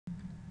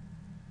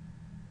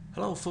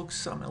Hello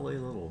folks, I'm LA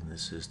Little and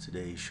this is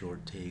today's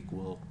short take.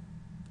 Well,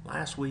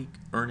 last week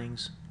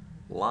earnings,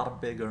 a lot of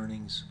big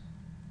earnings.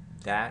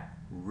 That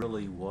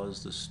really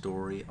was the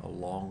story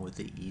along with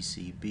the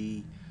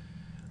ECB.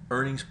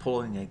 Earnings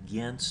pulling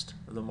against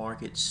the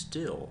market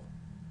still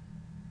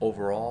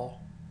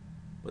overall,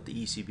 but the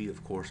ECB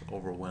of course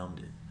overwhelmed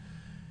it.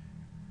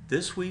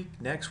 This week,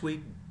 next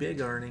week,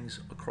 big earnings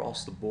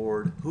across the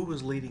board. Who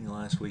was leading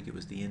last week? It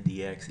was the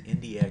NDX. The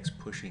NDX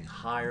pushing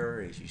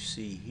higher, as you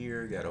see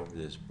here, got over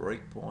this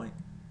break point,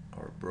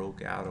 or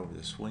broke out over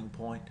the swing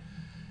point.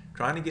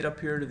 Trying to get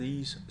up here to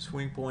these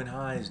swing point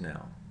highs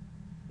now.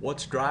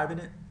 What's driving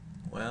it?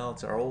 Well,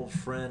 it's our old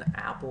friend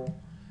Apple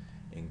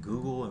and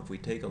Google. If we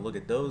take a look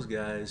at those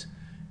guys,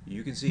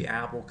 you can see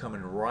Apple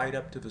coming right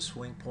up to the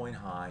swing point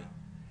high.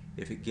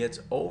 If it gets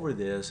over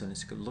this, and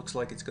it looks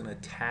like it's going to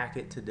attack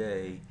it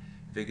today,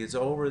 if it gets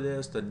over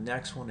this, the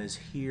next one is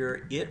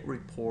here. It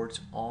reports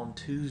on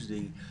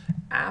Tuesday.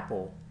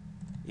 Apple,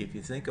 if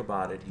you think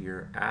about it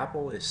here,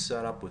 Apple is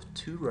set up with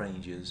two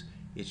ranges.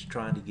 It's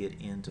trying to get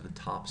into the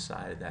top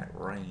side of that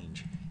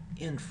range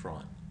in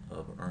front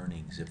of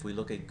earnings. If we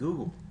look at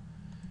Google,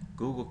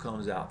 Google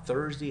comes out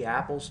Thursday,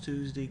 Apple's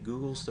Tuesday,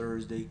 Google's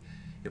Thursday.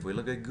 If we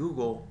look at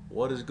Google,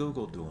 what is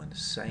Google doing?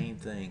 Same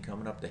thing,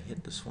 coming up to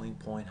hit the swing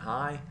point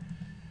high.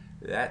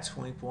 That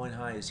swing point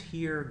high is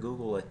here.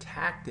 Google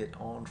attacked it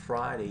on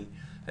Friday,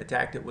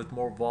 attacked it with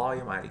more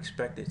volume. I'd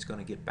expect it's going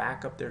to get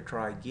back up there,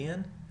 try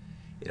again.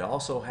 It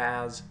also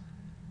has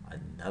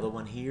another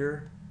one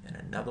here and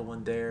another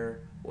one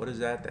there. What is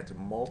that? That's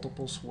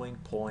multiple swing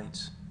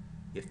points.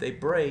 If they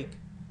break,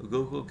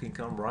 Google can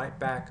come right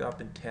back up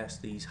and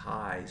test these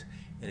highs,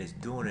 and it's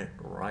doing it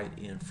right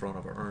in front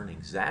of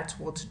earnings. That's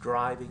what's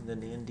driving the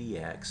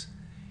NDX.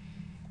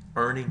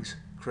 Earnings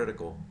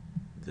critical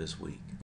this week.